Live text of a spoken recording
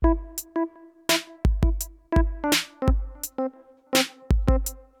You're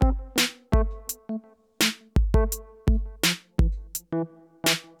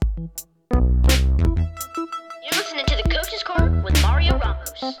listening to the Coach's Corner with Mario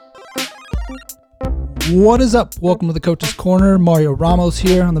Ramos. What is up? Welcome to the Coach's Corner. Mario Ramos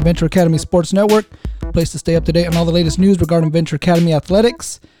here on the Venture Academy Sports Network, place to stay up to date on all the latest news regarding Venture Academy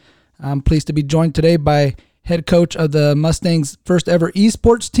athletics. I'm pleased to be joined today by head coach of the Mustangs' first ever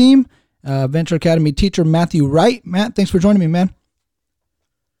eSports team, Venture Academy teacher Matthew Wright. Matt, thanks for joining me, man.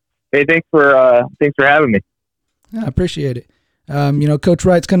 Hey, thanks for having me. Yeah, I appreciate it. Coach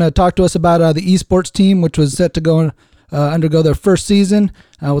Wright's going to talk to us about the eSports team, which was set to go undergo their first season.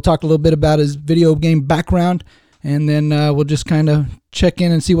 We'll talk a little bit about his video game background, and then we'll just kind of check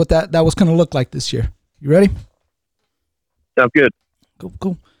in and see what that was going to look like this year. You ready? Sounds good.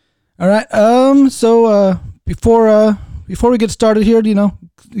 Cool. All right. So before we get started here,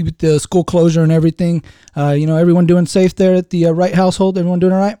 with the school closure and everything, everyone doing safe there at the Wright household? Everyone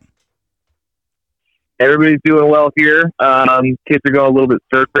doing all right? Everybody's doing well here. Kids are going a little bit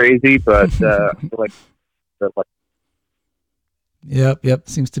stir crazy, but I feel like Yep.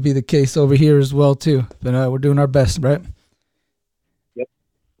 Seems to be the case over here as well too. But we're doing our best, right? Yep.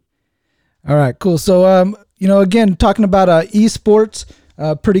 All right, cool. So again, talking about eSports,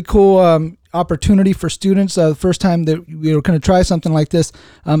 pretty cool opportunity for students. The first time that we were going to try something like this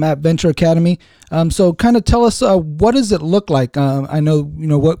at Venture Academy. So kind of tell us what does it look like? I know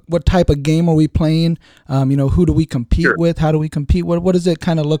what type of game are we playing? Who do we compete Sure. with? How do we compete? What does it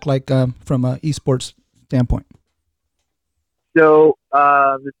kind of look like from an eSports standpoint? So.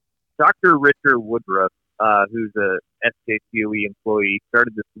 Dr. Richard Woodruff, who's a SKCOE employee,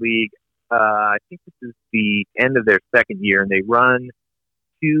 started this league. I think this is the end of their second year, and they run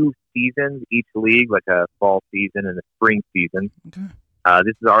 2 seasons each league, like a fall season and a spring season. Okay.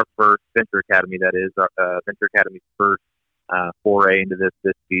 This is our first Venture Academy, that is, Venture Academy's first foray into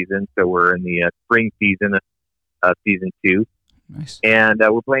this season. So we're in the spring season of season 2. Nice. And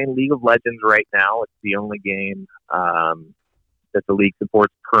we're playing League of Legends right now. It's the only game that the league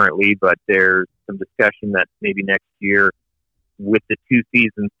supports currently, but there's some discussion that maybe next year with the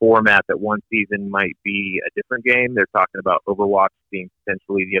 2-season format that one season might be a different game. They're talking about Overwatch being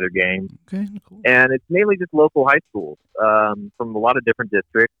potentially the other game. Okay, cool. And it's mainly just local high schools from a lot of different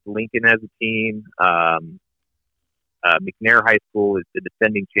districts. Lincoln has a team. McNair High School is the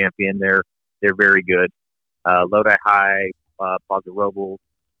defending champion. They're very good. Lodi High, Plaza Robles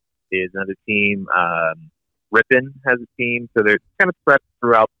is another team. Ripon has a team, so they're kind of spread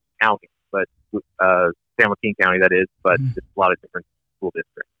throughout the county, but San Joaquin County, that is, but it's a lot of different school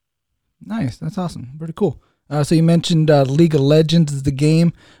districts. Nice. That's awesome. Pretty cool. So you mentioned League of Legends is the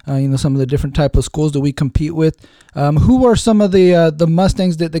game, some of the different type of schools that we compete with. Who are some of the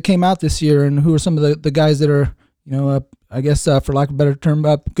Mustangs that came out this year, and who are some of the guys that are, I guess, for lack of a better term,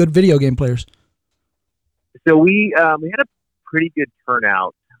 good video game players? So we had a pretty good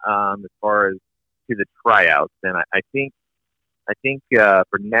turnout as far as to the tryouts, and I think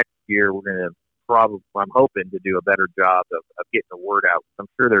for next year we're going to I'm hoping to do a better job of getting the word out. I'm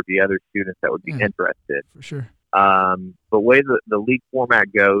sure there'd be other students that would be interested. For sure. The way the league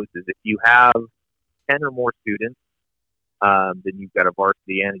format goes is if you have 10 or more students, then you've got a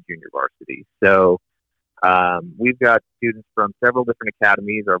varsity and a junior varsity. So we've got students from several different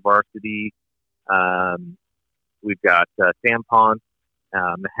academies. Our varsity, we've got Sam Ponce,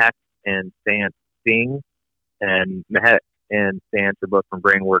 Mehek and Sant Singh, and Mehek and Sant are both from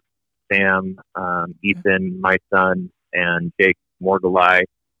Brainworks. Sam, Ethan, my son, and Jake Morgalai,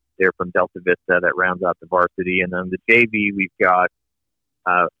 they're from Delta Vista. That rounds out the varsity. And then the JV, we've got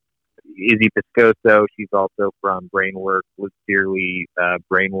Izzy Piscoso. She's also from Brainworks. Luke Searley,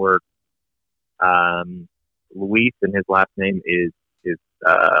 Brainworks. Luis, and his last name is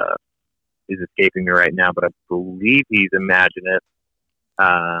escaping me right now, but I believe he's Imaginative.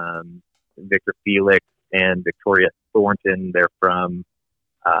 Victor Felix and Victoria Thornton, they're from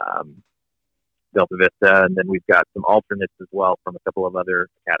Delta Vista, and then we've got some alternates as well from a couple of other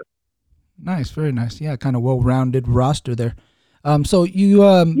academies. Nice, very nice. Yeah, kind of well-rounded roster there. So you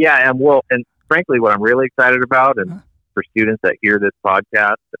and frankly, what I'm really excited about, and for students that hear this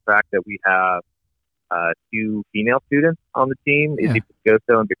podcast, the fact that we have 2 female students on the team, Izzy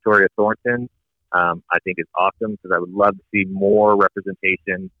Piscoso and Victoria Thornton, I think is awesome, because I would love to see more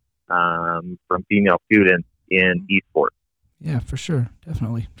representation from female students in esports. Yeah, for sure.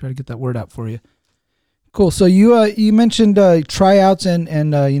 Definitely. Try to get that word out for you. Cool. So you mentioned tryouts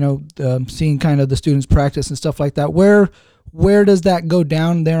and seeing kind of the students practice and stuff like that. Where does that go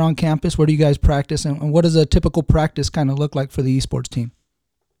down there on campus? Where do you guys practice, and what does a typical practice kind of look like for the esports team?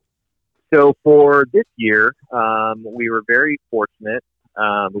 So for this year, we were very fortunate.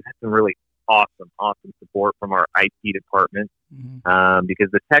 We've had some really awesome support from our IT department, because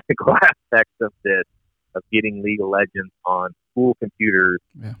the technical aspects of this, of getting League of Legends on school computers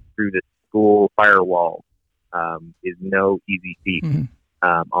through the school firewall, is no easy feat,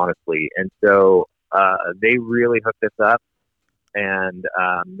 honestly. And so they really hooked us up, and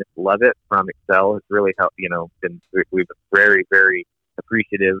Miss Lovett from Excel has really helped. We've been very, very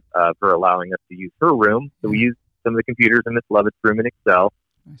appreciative of her allowing us to use her room. So we used some of the computers in Miss Lovett's room in Excel.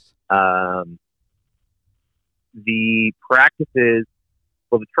 Nice. The practices,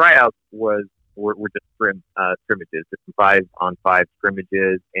 the tryouts were just scrimmages, just 5-on-5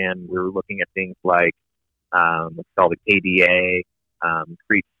 scrimmages, and we were looking at things like what's called a KDA,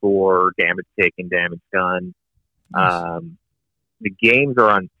 increased score, damage taken, damage done. Nice. The games are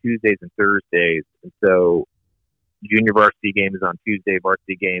on Tuesdays and Thursdays, and so junior varsity game is on Tuesday,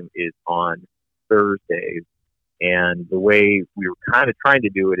 varsity game is on Thursdays. And the way we were kind of trying to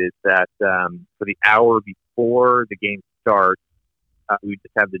do it is that for the hour before the game starts, we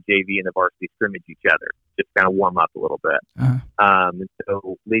just have the JV and the varsity scrimmage each other, just kind of warm up a little bit. And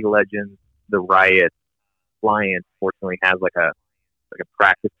so League of Legends, the Riot client, fortunately has like a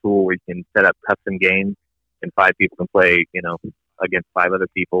practice tool where you can set up custom games, and 5 people can play, against 5 other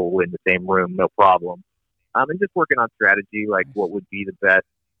people in the same room, no problem. And just working on strategy, like what would be the best,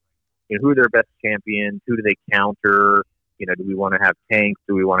 who are their best champions, who do they counter, do we want to have tanks,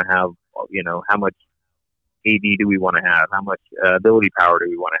 do we want to have, how much AD do we want to have, how much ability power do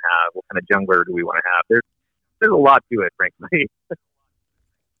we want to have, what kind of jungler do we want to have. There's a lot to it, frankly.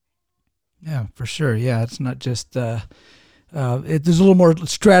 Yeah, for sure. Yeah, it's not just, there's a little more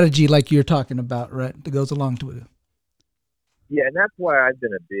strategy like you're talking about, right, that goes along to it. Yeah, and that's why I've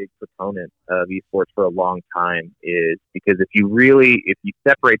been a big proponent of esports for a long time, is because if you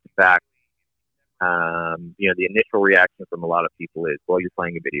separate the fact, the initial reaction from a lot of people is, well, you're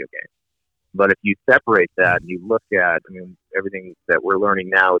playing a video game. But if you separate that and you look at, everything that we're learning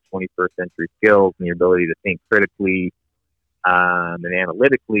now with 21st century skills and your ability to think critically and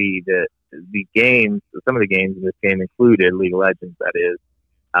analytically, the games, some of the games in this game included, League of Legends, that is,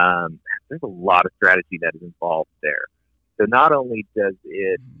 there's a lot of strategy that is involved there. So not only does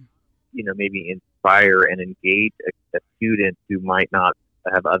it, maybe inspire and engage a student who might not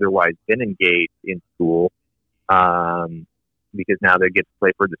have otherwise been engaged in school, because now they get to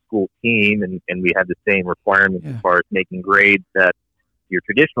play for the school team, and we have the same requirements as far as making grades that your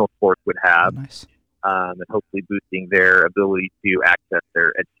traditional sports would have, and hopefully boosting their ability to access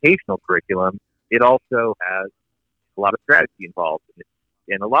their educational curriculum. It also has a lot of strategy involved in it.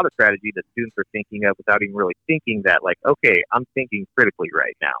 And a lot of strategy that students are thinking of without even really thinking that, like, okay, I'm thinking critically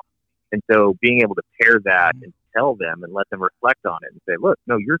right now. And so being able to pair that and tell them and let them reflect on it and say, look,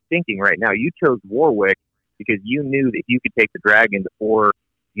 no, you're thinking right now. You chose Warwick because you knew that you could take the dragon before,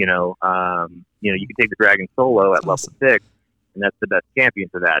 you could take the dragon solo at level 6, and that's the best champion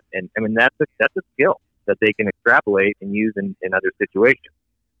for that. And that's a skill that they can extrapolate and use in other situations.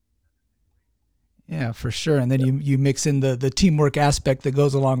 Yeah, for sure. And then you mix in the teamwork aspect that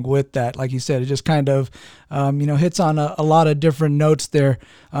goes along with that. Like you said, it just kind of, hits on a lot of different notes there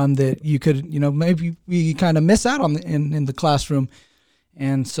that you could, maybe we kind of miss out on in the classroom.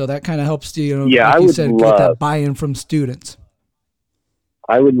 And so that kind of helps to, like you said, get that buy-in from students.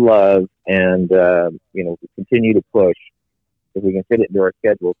 I would love, and, continue to push, if we can fit it into our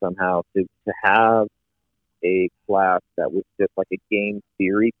schedule somehow, to have a class that was just like a game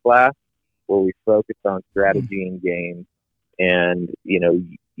theory class, where we focus on strategy in games and,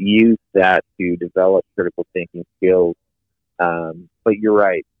 use that to develop critical thinking skills. But you're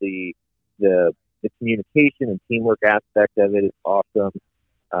right. The communication and teamwork aspect of it is awesome.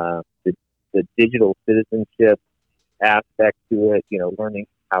 The digital citizenship aspect to it, learning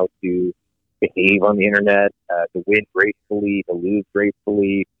how to behave on the internet, to win gracefully, to lose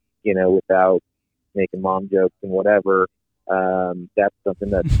gracefully, without making mom jokes and whatever. That's something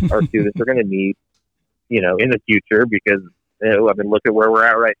that our students are going to need, in the future, because look at where we're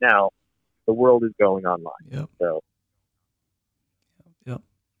at right now. The world is going online. Yep. So. Yep.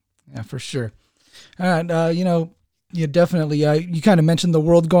 Yeah, for sure. All right. You definitely, you kind of mentioned the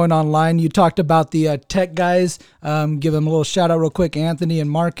world going online. You talked about the tech guys. Give them a little shout out real quick, Anthony and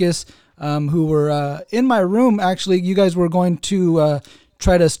Marcus, who were in my room. Actually, you guys were going to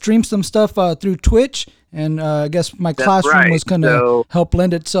try to stream some stuff through Twitch. And I guess my classroom was going to help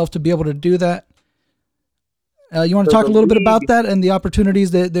lend itself to be able to do that. You want to talk a little bit about that and the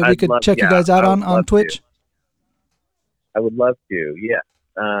opportunities that we could check you guys out on Twitch? I would love to, yes.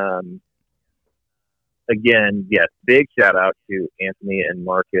 Again, yes, big shout out to Anthony and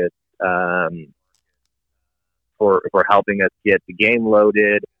Marcus. for helping us get the game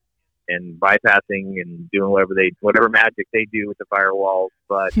loaded and bypassing and doing whatever magic they do with the firewalls.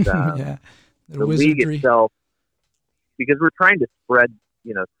 But yeah, the league itself, because we're trying to spread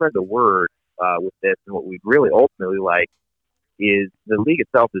the word with this, and what we'd really ultimately like is the league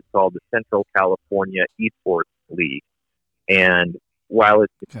itself is called the Central California eSports League, and while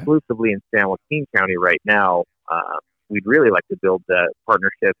it's exclusively in San Joaquin County right now, we'd really like to build the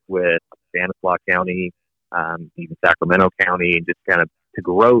partnership with Stanislaus County, even Sacramento County, and just kind of to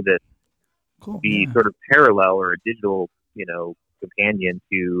grow this, sort of parallel or a digital, companion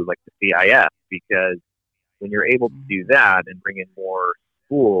to like the CIF, because when you're able to do that and bring in more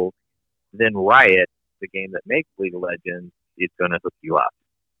schools, then Wright, the game that makes League of Legends, is going to hook you up,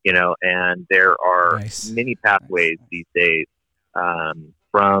 and there are many pathways these days,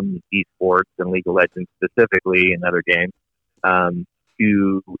 from eSports and League of Legends specifically and other games,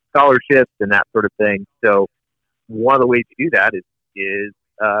 to scholarships and that sort of thing. So one of the ways to do that is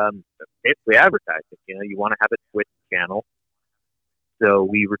basically advertising. You want to have a Twitch channel. So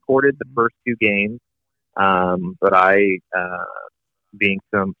we recorded the first 2 games, but I, being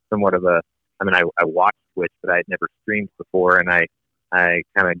somewhat of I watched Twitch, but I had never streamed before, and I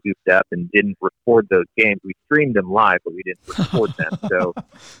kind of goofed up and didn't record those games. We streamed them live, but we didn't record them. So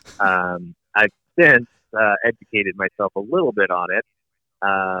I've since educated myself a little bit on it,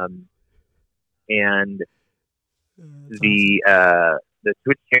 and the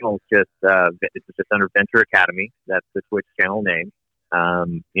Twitch channel is it's just under Venture Academy. That's the Twitch channel name. I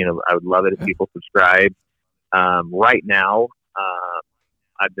would love it if people subscribe. Right now,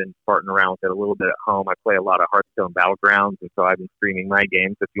 I've been farting around with it a little bit at home. I play a lot of Hearthstone Battlegrounds, and so I've been streaming my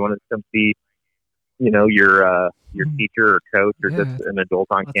games. If you want to come see, your teacher or coach or just an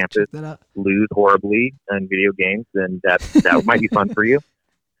adult on campus lose horribly in video games, then that might be fun for you.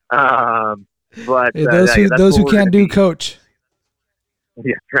 But those who can't do coach.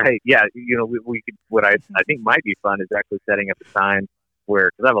 Yeah, right. Yeah, we could. What I think might be fun is actually setting up a time where,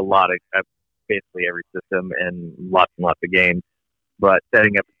 because I have basically every system and lots of games, but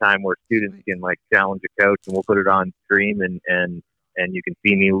setting up a time where students can challenge a coach, and we'll put it on stream, and you can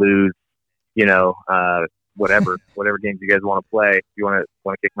see me lose, whatever games you guys want to play. If you want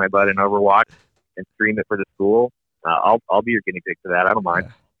to kick my butt in Overwatch and stream it for the school, I'll be your guinea pig for that. I don't mind.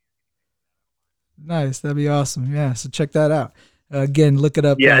 Yeah. Nice, that'd be awesome. Yeah, so check that out. Again, look it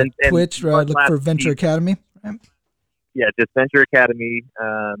up. And Twitch. Look for Venture Academy. Yeah, just Venture Academy.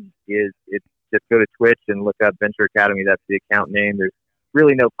 It's just go to Twitch and look up Venture Academy. That's the account name. There's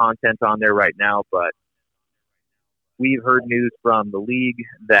really no content on there right now, but we've heard news from the league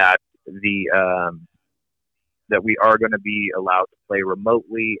that that we are going to be allowed to play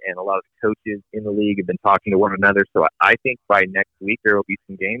remotely, and a lot of the coaches in the league have been talking to one another. So I think by next week there will be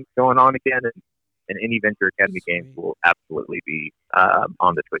some games going on again, and any Venture Academy games will absolutely be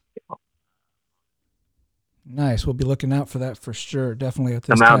on the Twitch channel. Nice. We'll be looking out for that for sure. Definitely at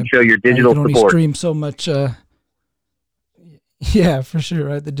this time. Come out and show your digital support. You can only stream so much. Yeah, for sure.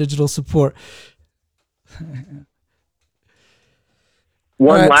 Right, the digital support.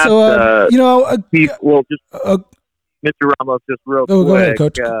 One last, Mr. Ramos, just real quick. Go ahead,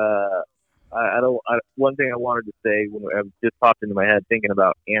 Coach. One thing I wanted to say when I just popped into my head thinking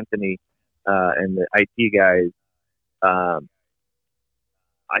about Anthony and the IT guys.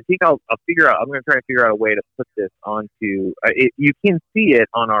 I think I'm going to try and figure out a way to put this onto. You can see it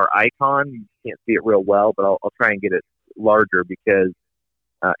on our icon. You can't see it real well, but I'll try and get it larger because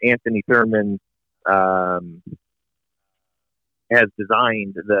Anthony Thurman has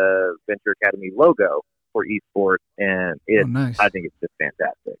designed the Venture Academy logo for eSports, and nice. I think it's just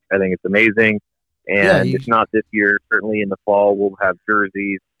fantastic. I think it's amazing. And if not this year, certainly in the fall, we'll have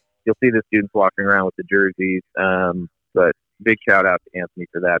jerseys. You'll see the students walking around with the jerseys. But big shout out to Anthony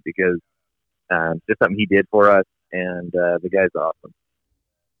for that because just something he did for us, and the guy's awesome.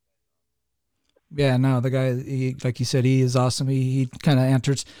 Yeah, no, the guy, like you said, he is awesome. He kind of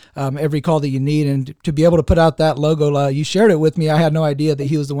answers every call that you need, and to be able to put out that logo, you shared it with me. I had no idea that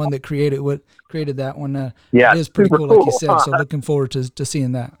he was the one that created that one. It is pretty cool, like you said. So looking forward to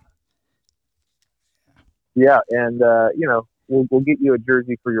seeing that. Yeah, and we'll get you a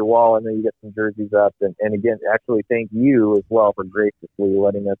jersey for your wall. I know you get some jerseys up, and again, actually thank you as well for graciously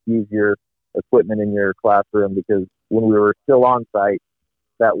letting us use your equipment in your classroom, because when we were still on site,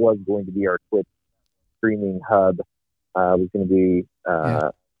 that was going to be our Twitch streaming hub. Was going to be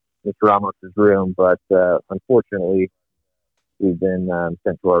Mr. Ramos's room, but unfortunately, we've been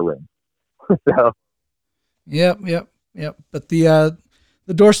sent to our room. So, Yep. But the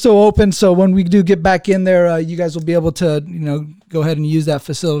the door's still open. So when we do get back in there, you guys will be able to, go ahead and use that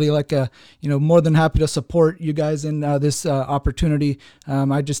facility. More than happy to support you guys in this opportunity.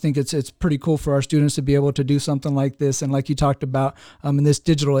 I just think it's pretty cool for our students to be able to do something like this. And like you talked about, in this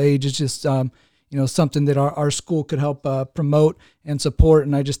digital age, it's just, something that our school could help promote and support.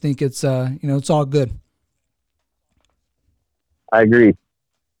 And I just think it's, it's all good. I agree.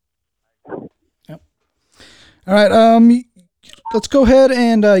 Yep. All right. Let's go ahead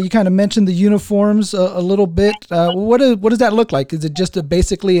and you kind of mentioned the uniforms a little bit. What does that look like? Is it just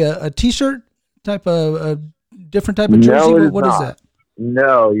basically a T-shirt type of a different type of jersey? No, what is that?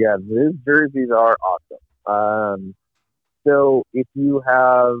 No, yeah, these jerseys are awesome. So if you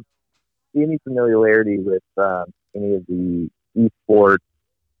have any familiarity with any of the eSports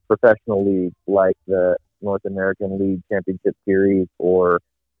professional leagues, like the North American League Championship Series or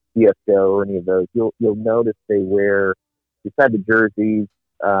CSGO or any of those, you'll notice they wear, beside the jerseys,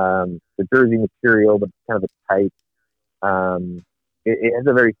 the jersey material, but kind of a tight. It has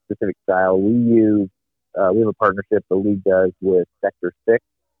a very specific style. We have a partnership the league does with Sector 6.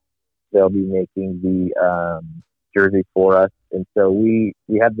 They'll be making the jersey for us, and so we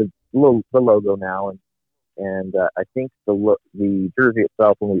have the logo now, and I think the jersey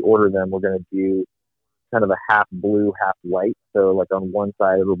itself, when we order them, we're going to do kind of a half blue, half white. So like on one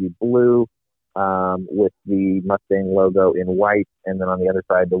side it'll be blue with the Mustang logo in white, and then on the other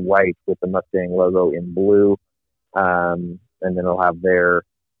side the white with the Mustang logo in blue, and then it'll have their.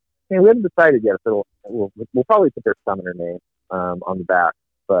 We haven't decided yet if we'll probably put their summoner name on the back,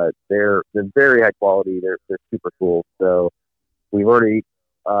 but they're very high quality. They're super cool. So we've already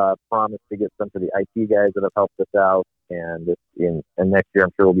promised to get some for the IT guys that have helped us out, and next year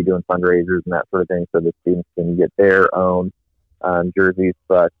I'm sure we'll be doing fundraisers and that sort of thing, so the students can get their own jerseys.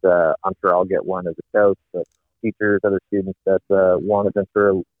 But I'm sure I'll get one as a coach. But teachers, other students that want a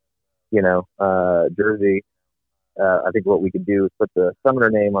Ventura, jersey. I think what we could do is put the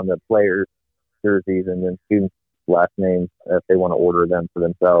summoner name on the players' jerseys, and then students' last names if they want to order them for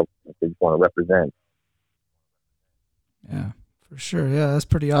themselves, if they just want to represent. Yeah, for sure. Yeah, that's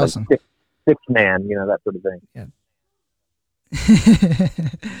pretty awesome. Like six man, that sort of thing. Yeah.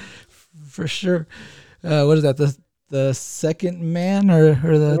 For sure. What is that? The second man or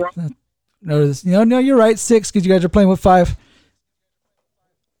the no, you're right. 6, because you guys are playing with 5.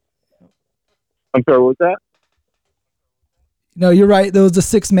 I'm sorry, what was that? No, you're right. There was the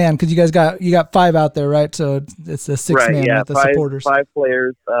 6 man, because you got 5 out there, right? So it's the 6 man, yeah, with the supporters. 5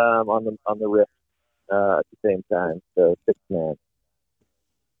 players on the rift at the same time. So 6 man.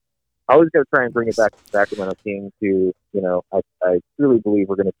 I was going to try and bring it back to the Sacramento Kings, who, I truly believe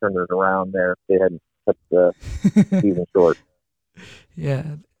we're going to turn it around there if they hadn't cut the season short. Yeah,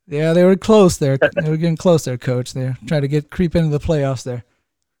 they were close there. They were getting close there, Coach. They're trying to creep into the playoffs there.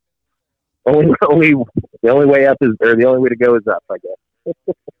 The only way up is, or the only way to go is up, I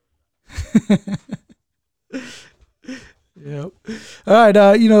guess. Yep. All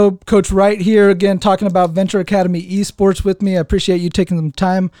right. Coach Wright here again, talking about Venture Academy eSports with me. I appreciate you taking some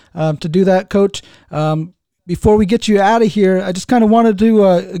time to do that, Coach. Before we get you out of here, I just kind of wanted to,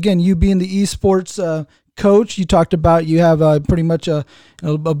 again, you being the eSports coach, you talked about you have pretty much a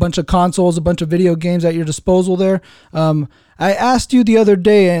bunch of consoles, a bunch of video games at your disposal there. I asked you the other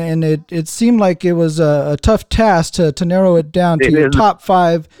day, and it seemed like it was a tough task to narrow it down to your top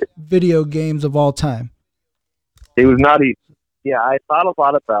 5 video games of all time. It was not easy. Yeah, I thought a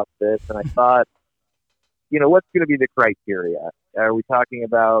lot about this, and I thought, what's going to be the criteria? Are we talking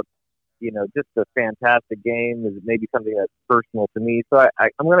about, just a fantastic game? Is it maybe something that's personal to me? So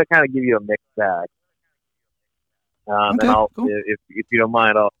I'm going to kind of give you a mixed bag. Okay, and I'll, cool. if you don't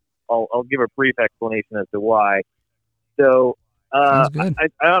mind, I'll give a brief explanation as to why. So I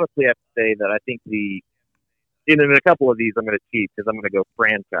honestly have to say that I think in a couple of these I'm going to cheat because I'm going to go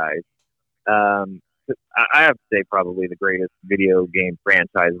franchise. I have to say probably the greatest video game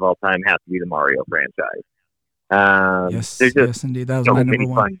franchise of all time has to be the Mario franchise. Yes, indeed. That was so my many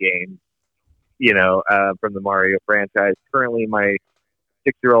number 1. fun games, from the Mario franchise. Currently, my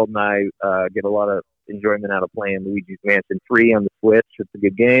 6-year-old and I get a lot of enjoyment out of playing Luigi's Mansion 3 on the Switch. It's a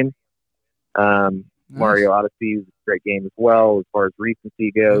good game. Nice. Mario Odyssey is a great game as well as far as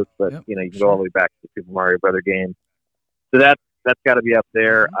recency goes, but you can go all the way back to the Super Mario Brother game. So that's got to be up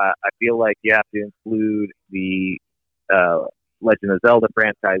there. I feel like you have to include the Legend of Zelda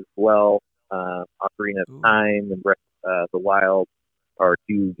franchise as well. Ocarina of Time and Breath of the Wild are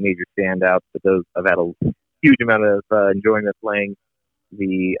 2 major standouts, but those I've had a huge amount of enjoyment playing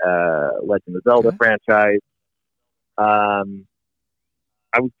the Legend of Zelda franchise.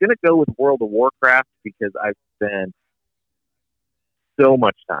 I was going to go with World of Warcraft because I've spent so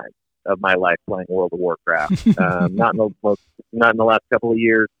much time of my life playing World of Warcraft. Not in the last couple of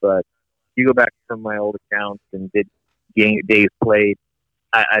years, but you go back to some of my old accounts and did game days played.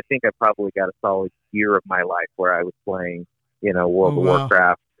 I think I probably got a solid year of my life where I was playing, World of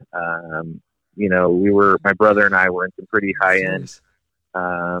Warcraft. My brother and I were in some pretty high end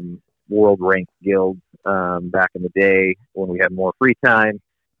world ranked guilds back in the day when we had more free time.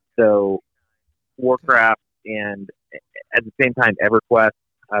 So Warcraft and at the same time EverQuest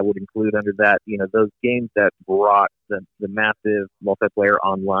I would include under that. Those games that brought the massive multiplayer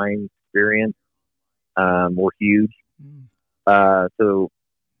online experience were huge. So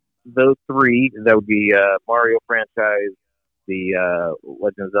those three, that would be Mario franchise, the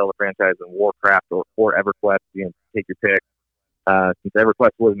Legend of Zelda franchise, and Warcraft or EverQuest. Take your pick. Since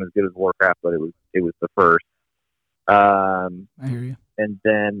EverQuest wasn't as good as Warcraft, but it was the first. I hear you. And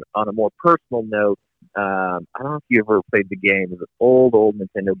then on a more personal note, I don't know if you ever played the game. It's an old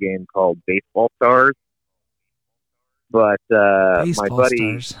Nintendo game called Baseball Stars. But my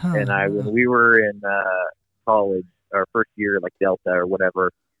buddy and I, when we were in college, our first year, like Delta or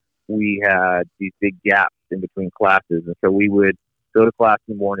whatever, we had these big gaps in between classes. And so we would go to class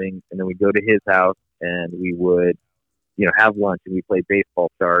in the morning, and then we'd go to his house, and we would, have lunch, and we played Baseball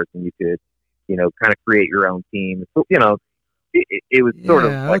Stars, and you could, kind of create your own team. So, it was sort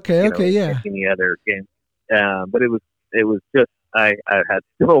of like any other game. But it was just, I had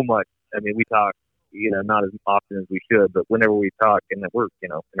so much. I mean, we talk, not as often as we should, but whenever we talk, and we're,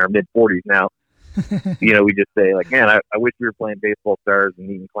 in our mid-40s now, we just say, like, man, I wish we were playing Baseball Stars and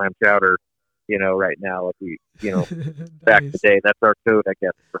eating clam chowder, right now, if we, back in the day. That's our code, I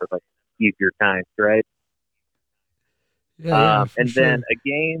guess, for, like, easier times, right? And sure. Then a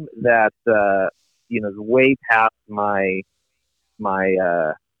game that, is way past my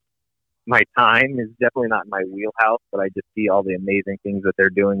time, is definitely not in my wheelhouse, but I just see all the amazing things that they're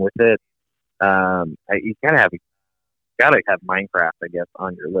doing with it. You gotta have Minecraft, I guess,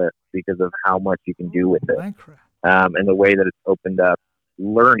 on your list because of how much you can do with it, and the way that it's opened up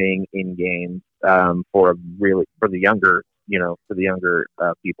learning in games for the younger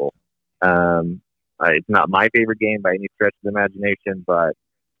people. It's not my favorite game by any stretch of the imagination, but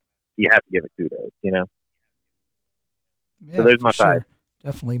you have to give it kudos, Yeah, so there's my sure.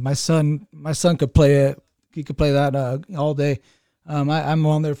 Definitely. My son could play it. He could play that all day. I'm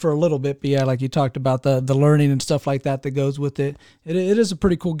on there for a little bit, but yeah, like you talked about the learning and stuff like that goes with it. It is a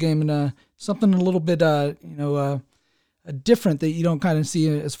pretty cool game, and something a little bit different that you don't kind of see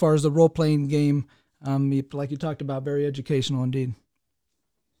as far as the role playing game. Like you talked about, very educational indeed.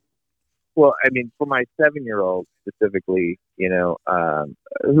 Well, I mean, for my 7-year-old specifically, who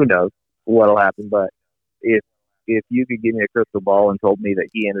knows what'll happen, but if you could give me a crystal ball and told me that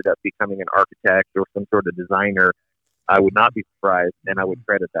he ended up becoming an architect or some sort of designer, I would not be surprised, and I would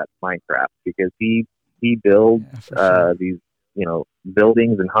credit that to Minecraft because he builds these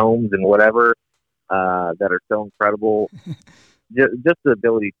buildings and homes and whatever that are so incredible. just the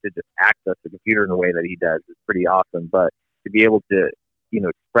ability to just access the computer in the way that he does is pretty awesome. But to be able to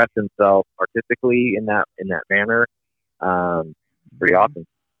express himself artistically in that manner, pretty awesome,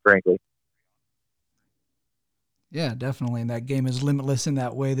 frankly. Yeah, definitely. And that game is limitless in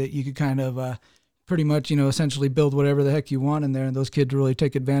that way that you could kind of pretty much, essentially build whatever the heck you want in there, and those kids really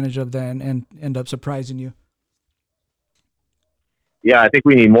take advantage of that and end up surprising you. Yeah, I think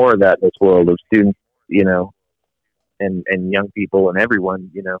we need more of that in this world of students, and young people and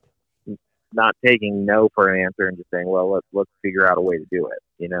everyone, not taking no for an answer and just saying, well, let's figure out a way to do it.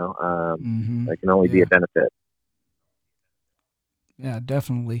 That can only be a benefit. Yeah,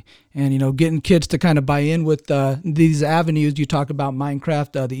 definitely. And, getting kids to kind of buy in with these avenues. You talk about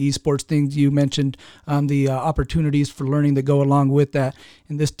Minecraft, the eSports things you mentioned, the opportunities for learning that go along with that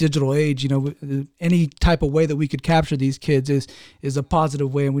in this digital age. Any type of way that we could capture these kids is a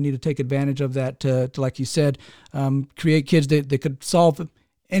positive way, and we need to take advantage of that to like you said, create kids that could solve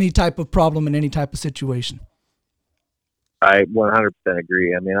any type of problem in any type of situation. I 100%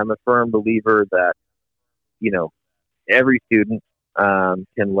 agree. I mean, I'm a firm believer that, every student can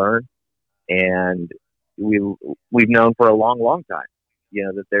learn, and we've known for a long time,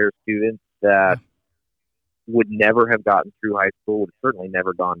 that there are students that would never have gotten through high school, would have certainly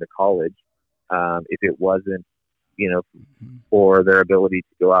never gone to college, if it wasn't, for their ability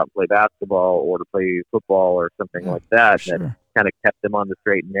to go out and play basketball or to play football or something like that, that kind of kept them on the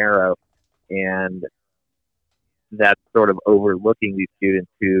straight and narrow. And that's sort of overlooking these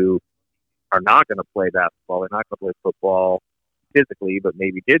students who are not going to play basketball, they're not going to play football physically, but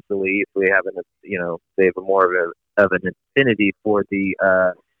maybe digitally, if they have they have more of an affinity for the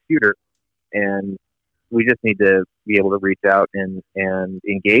computer, and we just need to be able to reach out and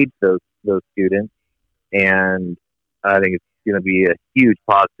engage those students. And I think it's going to be a huge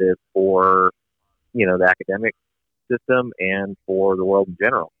positive for, the academic system and for the world in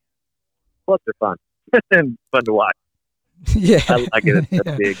general. Plus, they're fun and fun to watch. Yeah, I get a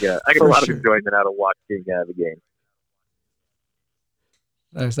big. I get a lot of enjoyment out of watching the game.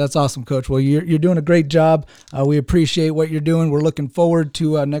 Nice. That's awesome, Coach. Well, you're doing a great job. We appreciate what you're doing. We're looking forward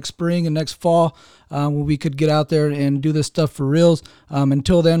to next spring and next fall when we could get out there and do this stuff for reals.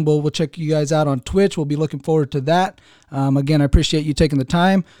 Until then, we'll check you guys out on Twitch. We'll be looking forward to that. Again, I appreciate you taking the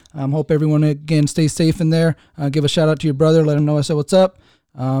time. Hope everyone, again, stays safe in there. Give a shout out to your brother. Let him know I said what's up.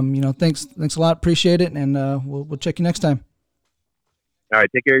 Thanks a lot. Appreciate it. And we'll check you next time. All right.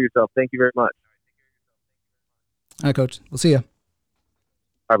 Take care of yourself. Thank you very much. All right, Coach. We'll see you.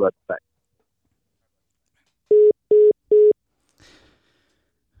 All right, bye.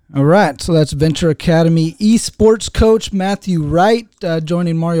 All right, so that's Venture Academy eSports coach Matthew Wright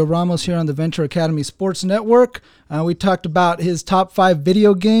joining Mario Ramos here on the Venture Academy Sports Network. We talked about his top 5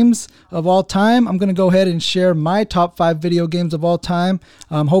 video games of all time. I'm going to go ahead and share my top 5 video games of all time.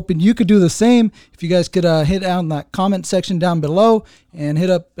 I'm hoping you could do the same. If you guys could hit out in that comment section down below and hit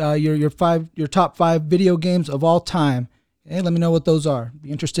up your top 5 video games of all time. Okay, let me know what those are. Be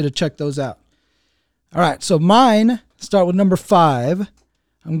interested to check those out. All right, so mine start with number 5. I'm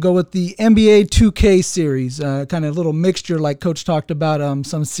going to go with the NBA 2K series, kind of a little mixture like Coach talked about,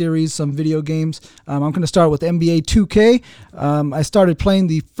 some series, some video games. I'm going to start with NBA 2K. I started playing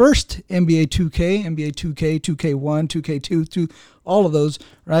the first NBA 2K, NBA 2K, 2K1, 2K2, all of those,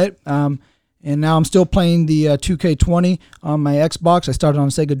 right? And now I'm still playing the 2K20 on my Xbox. I started on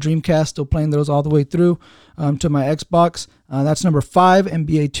Sega Dreamcast, still playing those all the way through to my Xbox. That's number 5,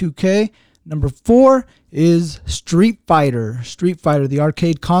 NBA 2K. Number 4 is Street Fighter, the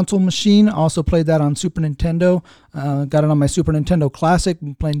arcade console machine. Also played that on Super Nintendo. Got it on my Super Nintendo Classic.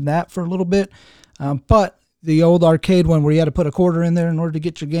 Been playing that for a little bit. But the old arcade one where you had to put a quarter in there in order to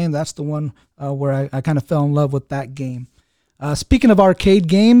get your game, that's the one where I kind of fell in love with that game. Speaking of arcade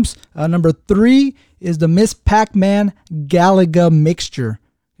games, number 3 is the Miss Pac-Man Galaga mixture.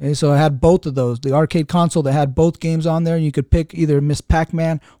 Okay, so I had both of those. The arcade console that had both games on there, and you could pick either Miss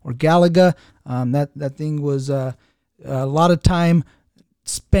Pac-Man or Galaga. That thing was a lot of time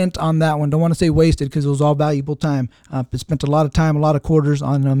spent on that one. Don't want to say wasted because it was all valuable time. But spent a lot of time, a lot of quarters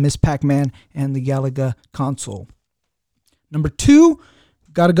on Miss Pac-Man and the Galaga console. Number 2,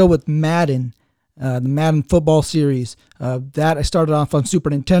 got to go with Madden. The Madden football series. That I started off on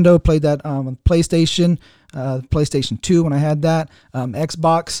Super Nintendo, played that on PlayStation 2 when I had that.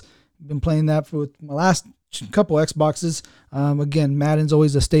 Xbox, been playing that for my last couple Xboxes. Again, Madden's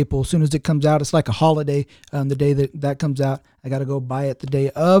always a staple. As soon as it comes out, it's like a holiday. The day that comes out, I got to go buy it the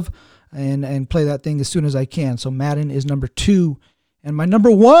day of and play that thing as soon as I can. So Madden is number 2. And my number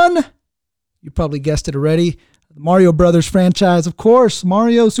 1, you probably guessed it already, the Mario Brothers franchise, of course.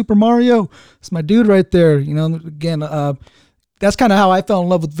 Super Mario. It's my dude right there. Again, that's kind of how I fell in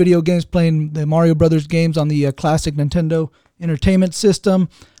love with video games, playing the Mario Brothers games on the classic Nintendo Entertainment System.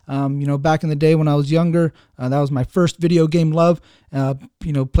 Back in the day when I was younger, that was my first video game love.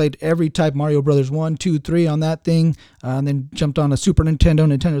 Played every type, Mario Brothers 1, 2, 3 on that thing, and then jumped on a Super Nintendo,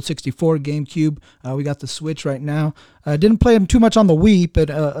 Nintendo 64, GameCube. We got the Switch right now. Didn't play them too much on the Wii, but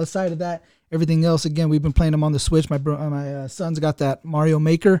aside of that, everything else, again, we've been playing them on the Switch. My son's got that Mario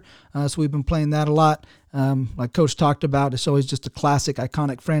Maker, so we've been playing that a lot. Like Coach talked about, it's always just a classic,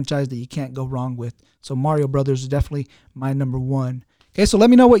 iconic franchise that you can't go wrong with. So Mario Brothers is definitely my number 1. Okay, so let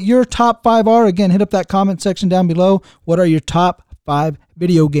me know what your top 5 are. Again, hit up that comment section down below. What are your top 5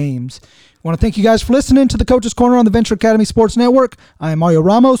 video games? I want to thank you guys for listening to the Coach's Corner on the Venture Academy Sports Network. I am Mario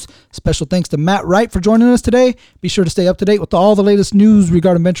Ramos. Special thanks to Matt Wright for joining us today. Be sure to stay up to date with all the latest news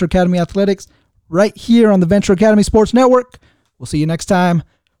regarding Venture Academy athletics right here on the Venture Academy Sports Network. We'll see you next time.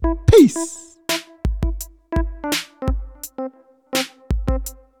 Peace.